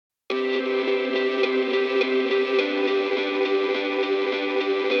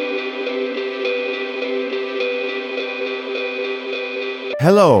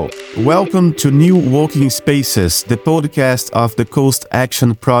Hello, welcome to New Walking Spaces, the podcast of the Coast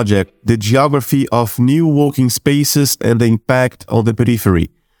Action Project, the geography of new walking spaces and the impact on the periphery.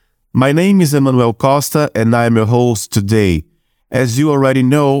 My name is Emannuel Costa and I am your host today. As you already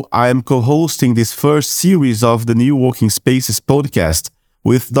know, I am co-hosting this first series of the New Walking Spaces podcast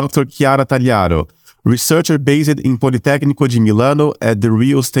with Dr. Chiara Tagliaro, researcher based in Politecnico di Milano at the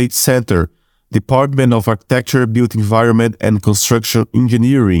Real Estate Center, Department of Architecture, Built Environment and Construction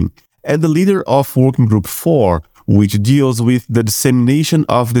Engineering, and the leader of Working Group 4, which deals with the dissemination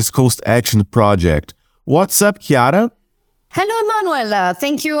of this Coast Action Project. What's up, Chiara? Hello, Emannuel.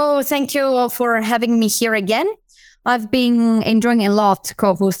 Thank you for having me here again. I've been enjoying a lot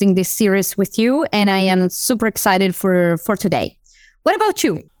co-hosting this series with you, and I am super excited for today. What about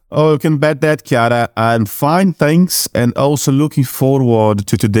you? Oh, you can bet that, Chiara. I'm fine, thanks, and also looking forward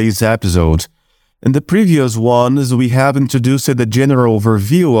to today's episode. In the previous ones, we have introduced a general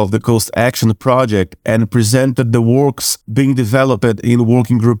overview of the Coast Action Project and presented the works being developed in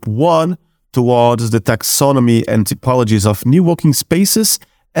Working Group 1 towards the taxonomy and typologies of new walking spaces,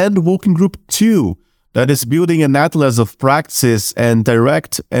 and Working Group 2, that is building an atlas of practices and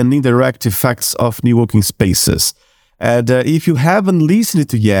direct and indirect effects of new walking spaces. And if you haven't listened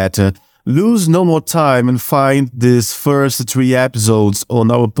to it yet, lose no more time and find these first 3 episodes on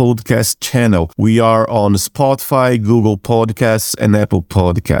our podcast channel. We are on Spotify, Google Podcasts, and Apple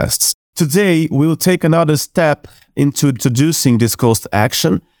Podcasts. Today, we'll take another step into introducing this Coast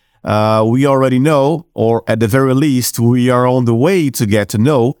Action. We already know, or at the very least, we are on the way to get to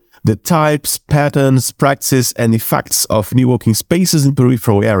know the types, patterns, practices, and effects of new walking spaces in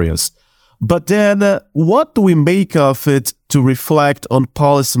peripheral areas. But then, what do we make of it to reflect on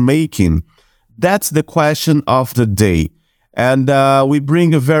policy making? That's the question of the day. And we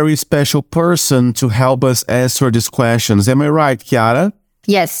bring a very special person to help us answer these questions. Am I right, Chiara?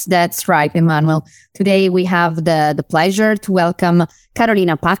 Yes, that's right, Emannuel. Today we have the pleasure to welcome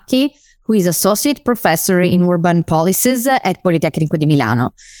Carolina Pacchi, who is Associate Professor in Urban Policies at Politecnico di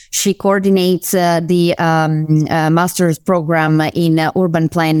Milano. She coordinates the master's program in urban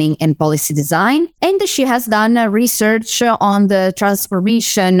planning and policy design, and she has done research on the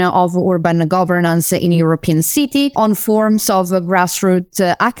transformation of urban governance in European city, on forms of grassroots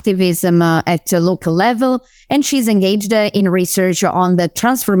activism at the local level, and she's engaged in research on the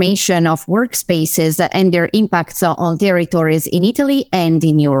transformation of workspaces and their impacts on territories in Italy and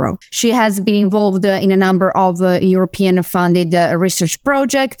in Europe. She has been involved in a number of European-funded research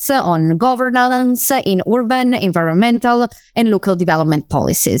projects on governance in urban, environmental, and local development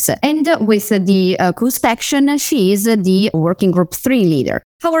policies. And with the Coast Action, she is the Working Group 3 leader.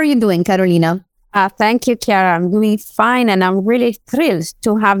 How are you doing, Carolina? Thank you, Chiara. I'm doing fine, and I'm really thrilled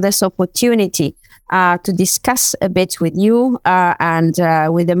to have this opportunity to discuss a bit with you and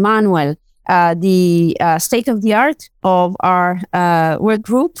with Emannuel the state of the art of our work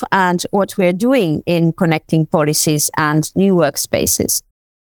group and what we're doing in connecting policies and new workspaces.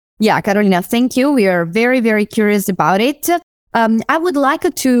 Yeah, Carolina, thank you. We are very, very curious about it. I would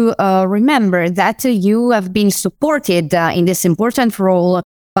like to remember that you have been supported in this important role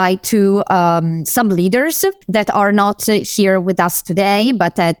by some leaders that are not here with us today,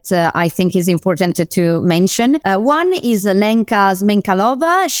 but that I think is important to mention. One is Lenka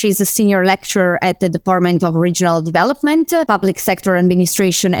Zmenkalova. She's a senior lecturer at the Department of Regional Development, Public Sector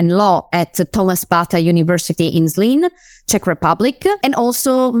Administration and Law at Thomas Bata University in Zlin, Czech Republic. And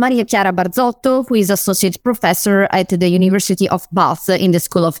also Maria Chiara Barzotto, who is associate professor at the University of Bath in the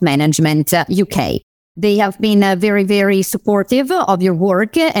School of Management, UK. They have been very, very supportive of your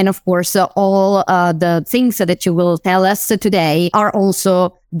work. And of course, all the things that you will tell us today are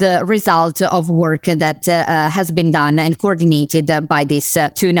also the result of work that has been done and coordinated by these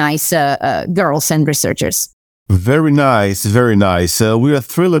 2 nice girls and researchers. Very nice, very nice. We are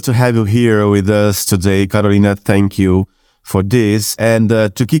thrilled to have you here with us today, Carolina. Thank you for this. And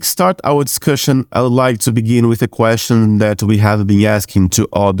to kickstart our discussion, I would like to begin with a question that we have been asking to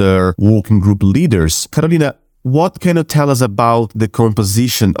other working group leaders. Carolina, what can you tell us about the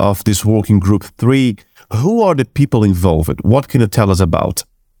composition of this Working Group 3? Who are the people involved? What can you tell us about?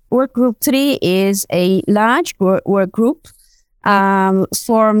 Work Group 3 is a large work group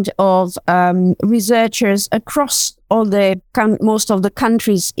formed of researchers across most of the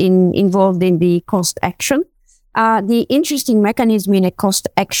countries involved in the cost action. The interesting mechanism in a cost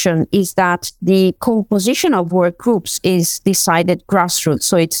action is that the composition of work groups is decided grassroots.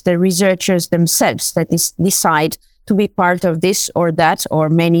 So it's the researchers themselves that decide to be part of this or that or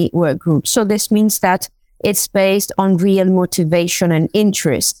many work groups. So this means that it's based on real motivation and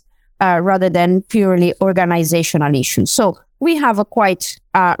interest rather than purely organizational issues. So We have a quite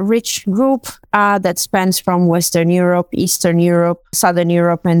rich group that spans from Western Europe, Eastern Europe, Southern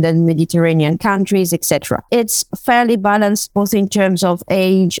Europe, and then Mediterranean countries, etc. It's fairly balanced both in terms of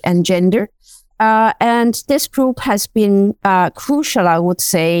age and gender. And this group has been crucial, I would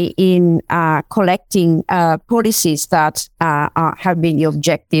say, in collecting policies that have been the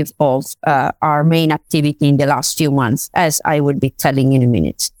objective of our main activity in the last few months, as I will be telling in a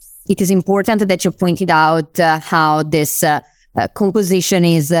minute. It is important that you pointed out how this composition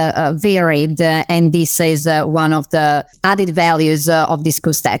is varied, and this is one of the added values of this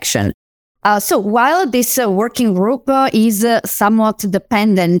cost action. So while this working group is somewhat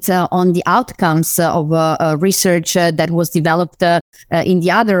dependent on the outcomes of research that was developed in the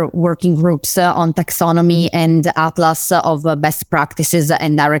other working groups on taxonomy and atlas of best practices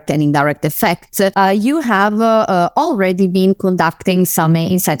and direct and indirect effects, you have already been conducting some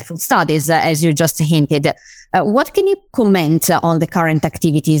insightful studies, as you just hinted. What can you comment on the current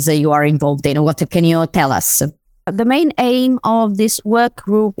activities you are involved in? What can you tell us? The main aim of this work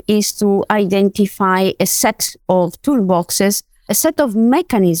group is to identify a set of toolboxes, a set of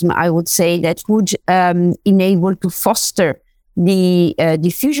mechanisms, I would say, that would enable to foster the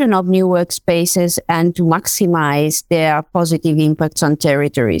diffusion of new workspaces and to maximize their positive impacts on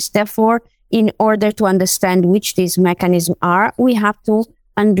territories. Therefore, in order to understand which these mechanisms are, we have to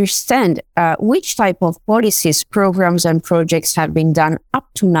understand which type of policies, programs, and projects have been done up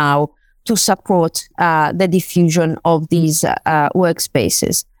to now to support the diffusion of these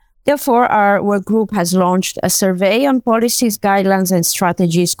workspaces. Therefore, our work group has launched a survey on policies, guidelines, and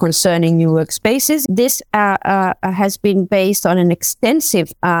strategies concerning new workspaces. This has been based on an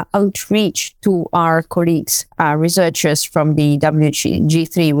extensive outreach to our colleagues, researchers from the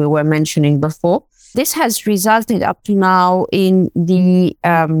WG3 we were mentioning before. This has resulted up to now in the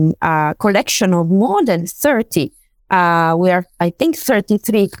collection of more than 30, I think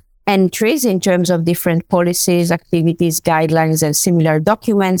 33 entries in terms of different policies, activities, guidelines, and similar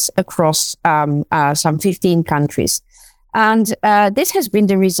documents across some 15 countries. And this has been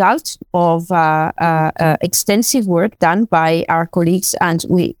the result of extensive work done by our colleagues, and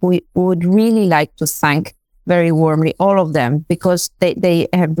we would really like to thank very warmly all of them, because they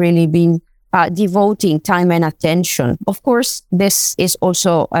have really been devoting time and attention. Of course, this is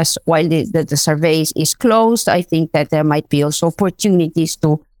also, as while the survey is closed, I think that there might be also opportunities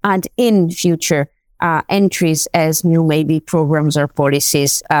to add in future entries as new maybe programs or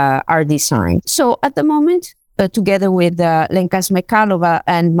policies are designed. So at the moment, together with Lenka Smekalova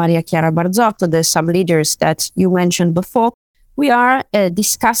and Maria Chiara Barzotto, the sub-leaders that you mentioned before, we are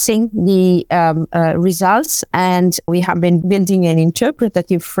discussing the results, and we have been building an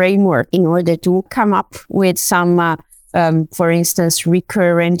interpretative framework in order to come up with some for instance,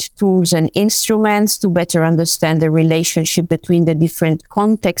 recurrent tools and instruments to better understand the relationship between the different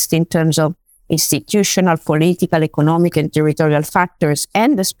contexts in terms of institutional, political, economic, and territorial factors,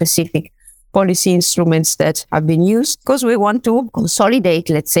 and the specific policy instruments that have been used, because we want to consolidate,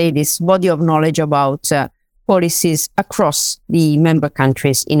 let's say, this body of knowledge about policies across the member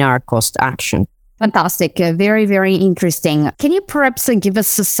countries in our cost action. Fantastic. Very, very interesting. Can you perhaps give us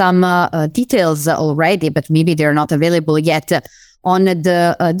some details already, but maybe they're not available yet, on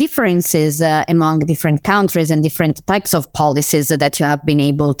the differences among different countries and different types of policies that you have been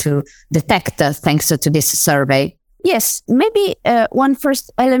able to detect thanks to this survey? Yes, maybe one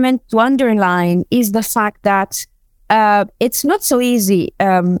first element to underline is the fact that it's not so easy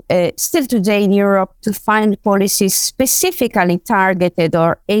still today in Europe to find policies specifically targeted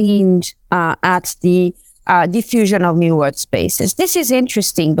or aimed at the diffusion of new workspaces. This is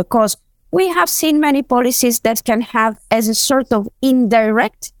interesting because we have seen many policies that can have as a sort of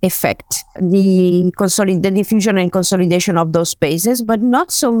indirect effect the diffusion and consolidation of those spaces, but not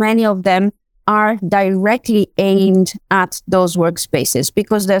so many of them are directly aimed at those workspaces,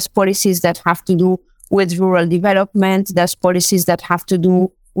 because there's policies that have to do with rural development, there's policies that have to do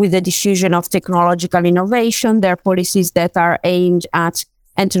with the diffusion of technological innovation, there are policies that are aimed at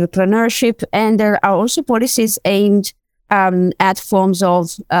entrepreneurship, and there are also policies aimed at forms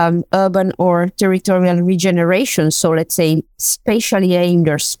of urban or territorial regeneration. So let's say spatially aimed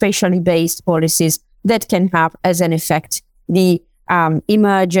or spatially based policies that can have as an effect the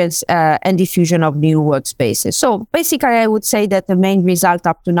emergence and diffusion of new workspaces. So basically, I would say that the main result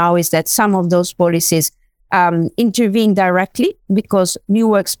up to now is that some of those policies intervene directly because new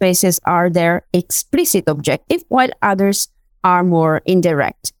workspaces are their explicit objective, while others are more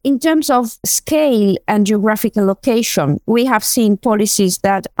indirect. In terms of scale and geographical location, we have seen policies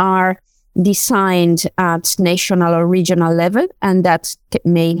that are designed at national or regional level and that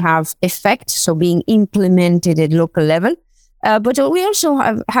may have effect, so being implemented at local level. But we also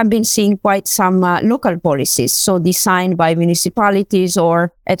have been seeing quite some local policies, so designed by municipalities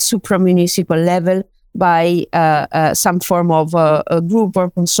or at supra-municipal level by some form of a group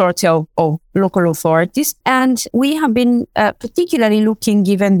or consortia of local authorities. And we have been particularly looking,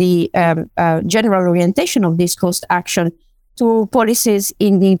 given the general orientation of this coast action, to policies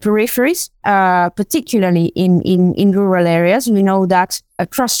in the peripheries, particularly in rural areas. We know that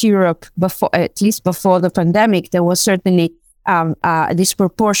across Europe, at least before the pandemic, there was certainly a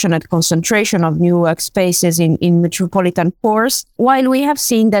disproportionate concentration of new workspaces in metropolitan cores, while we have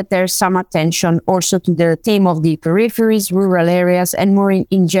seen that there's some attention also to the theme of the peripheries, rural areas, and more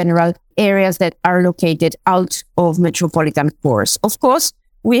in general, areas that are located out of metropolitan cores. Of course,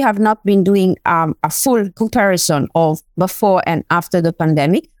 we have not been doing a full comparison of before and after the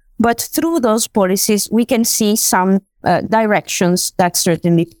pandemic, but through those policies, we can see some directions that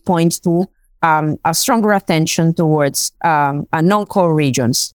certainly point to a stronger attention towards non-core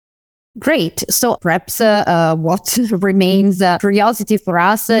regions. Great. So perhaps what remains curiosity for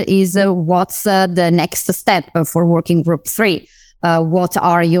us is what's the next step for Working Group 3? What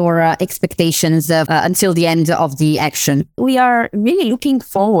are your expectations until the end of the action? We are really looking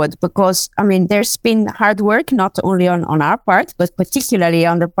forward because, there's been hard work, not only on our part, but particularly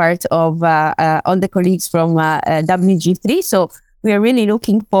on the part of all the colleagues from WG3. So we are really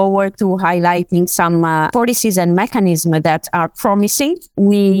looking forward to highlighting some policies and mechanisms that are promising.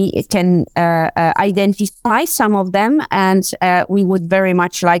 We can identify some of them, and we would very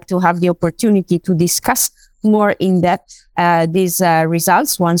much like to have the opportunity to discuss more in depth these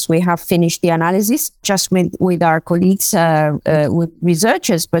results once we have finished the analysis, just with our colleagues, with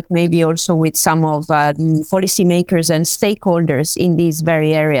researchers, but maybe also with some of policymakers and stakeholders in these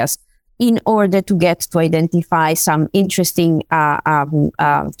very areas, in order to get to identify some interesting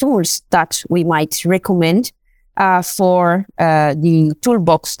tools that we might recommend for the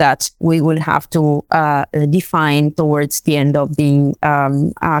toolbox that we will have to define towards the end of the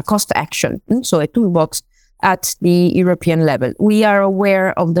cost action. So a toolbox at the European level. We are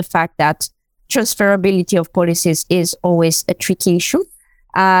aware of the fact that transferability of policies is always a tricky issue,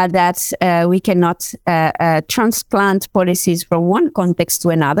 that we cannot transplant policies from one context to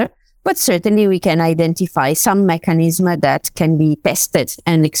another, but certainly we can identify some mechanism that can be tested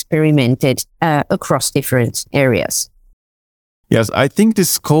and experimented across different areas. Yes, I think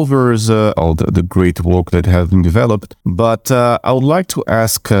this covers all the great work that has been developed. But I would like to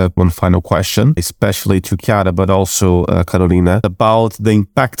ask one final question, especially to Chiara, but also Carolina, about the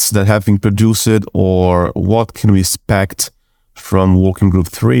impacts that have been produced, or what can we expect from Working Group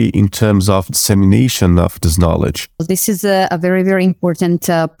 3 in terms of dissemination of this knowledge? This is a very, very important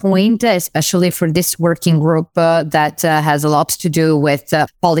point, especially for this working group that has a lot to do with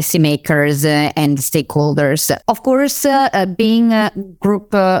policymakers and stakeholders. Of course, being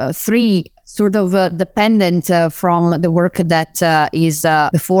Group 3 sort of dependent from the work that is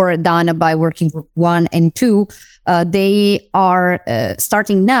before done by Working Group 1 and 2, they are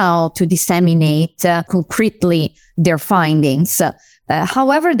starting now to disseminate concretely their findings.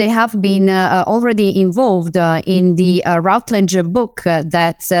 However, they have been already involved in the Routledge book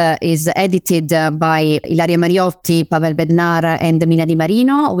that is edited by Ilaria Mariotti, Pavel Bednar, and Mina Di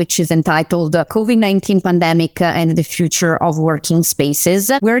Marino, which is entitled COVID-19 Pandemic and the Future of Working Spaces,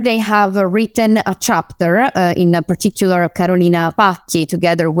 where they have written a chapter, in particular Carolina Pacchi,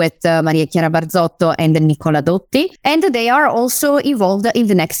 together with Maria Chiara Barzotto and Nicola Dotti, and they are also involved in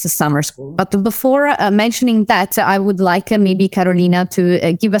the next summer school. But before mentioning that, I would like maybe Carolina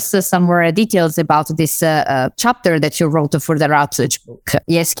to give us some more details about this chapter that you wrote for the Routledge book.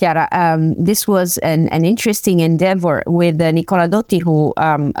 Yes, Chiara. This was an interesting endeavor with Nicola Dotti, who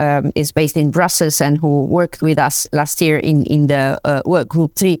is based in Brussels and who worked with us last year in the Work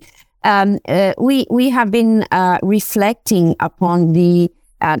Group 3. We have been reflecting upon the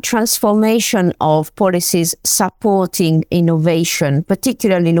transformation of policies supporting innovation,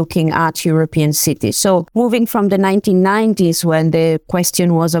 particularly looking at European cities. So moving from the 1990s, when the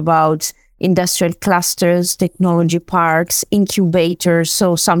question was about industrial clusters, technology parks, incubators,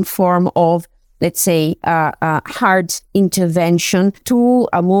 so some form of, let's say, hard intervention, to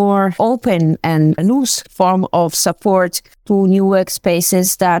a more open and loose form of support to new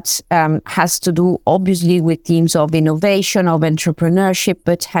workspaces that has to do obviously with themes of innovation, of entrepreneurship,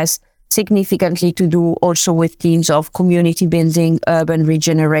 but has significantly to do also with themes of community building, urban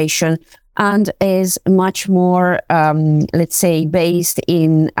regeneration, and is much more, let's say, based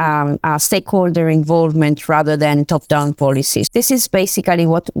in stakeholder involvement rather than top-down policies. This is basically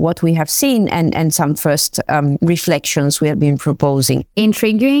what we have seen and some first reflections we have been proposing.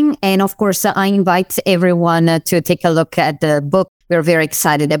 Intriguing. And of course, I invite everyone to take a look at the book. We're very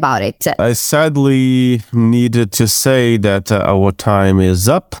excited about it. I sadly needed to say that our time is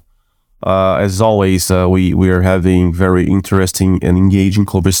up. As always, we are having very interesting and engaging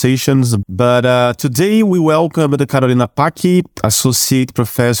conversations. But today we welcome Carolina Pacchi, Associate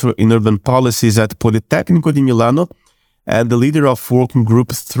Professor in Urban Policies at Politecnico di Milano and the leader of Working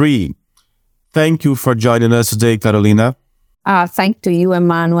Group 3. Thank you for joining us today, Carolina. Thank to you,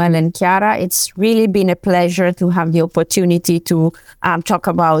 Emannuel and Chiara. It's really been a pleasure to have the opportunity to talk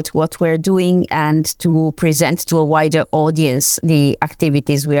about what we're doing and to present to a wider audience the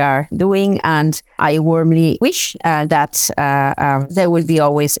activities we are doing. And I warmly wish that there will be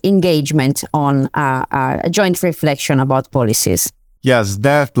always engagement on a joint reflection about policies. Yes,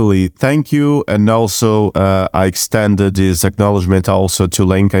 definitely. Thank you. And also, I extended this acknowledgement also to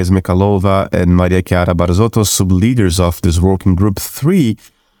Lenka Izmekalova and Maria Chiara Barzotto, sub-leaders of this Working Group 3,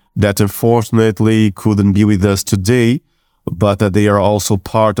 that unfortunately couldn't be with us today, but they are also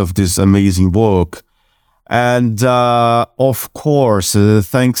part of this amazing work. And of course,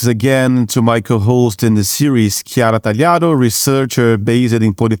 thanks again to my co-host in the series, Chiara Tagliaro, researcher based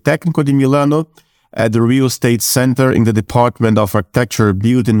in Politecnico di Milano, at the Real Estate Center in the Department of Architecture,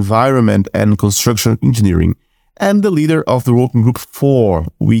 Built Environment and Construction Engineering, and the leader of the Working Group 4,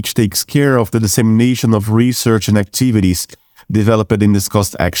 which takes care of the dissemination of research and activities developed in this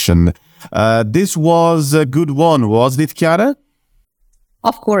cost action. This was a good one, wasn't it, Chiara?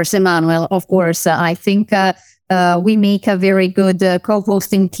 Of course, Emannuel. Of course. I think we make a very good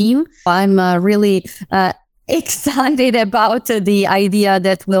co-hosting team. I'm really excited about the idea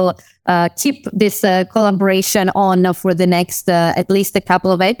that we'll keep this collaboration on for the next at least a couple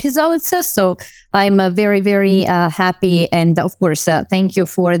of episodes. So I'm very, very happy. And of course, thank you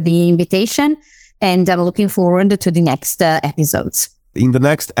for the invitation. And I'm looking forward to the next episodes. In the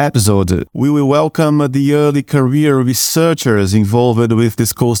next episode, we will welcome the early career researchers involved with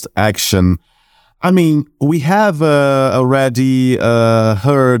this cost action. I mean, we have already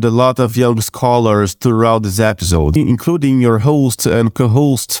heard a lot of young scholars throughout this episode, including your host and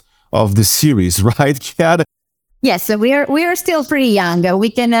co-host of the series, right, Chiara? Yes, we are still pretty young. We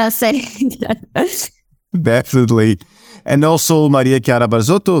can say that. Definitely. And also Maria Chiara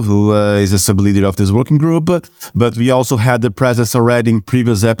Barzotto, who is a sub-leader of this working group. But we also had the presence already in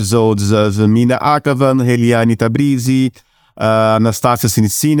previous episodes of Mina Akavan, Heliani Tabrizi, Anastasia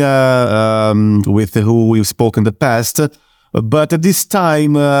Sinicina, with who we've spoken in the past. But at this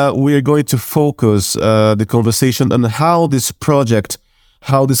time, we are going to focus the conversation on how this project,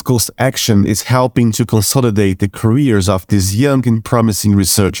 how this cost action is helping to consolidate the careers of these young and promising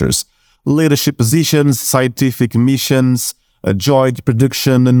researchers, leadership positions, scientific missions, joint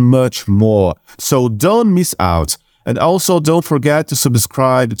production, and much more. So don't miss out. And also don't forget to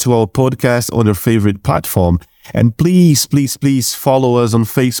subscribe to our podcast on your favorite platform. And please, please, please follow us on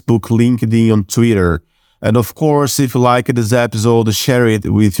Facebook, LinkedIn, on Twitter. And of course, if you like this episode, share it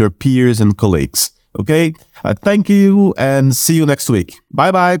with your peers and colleagues. Okay? Thank you and see you next week.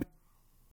 Bye-bye.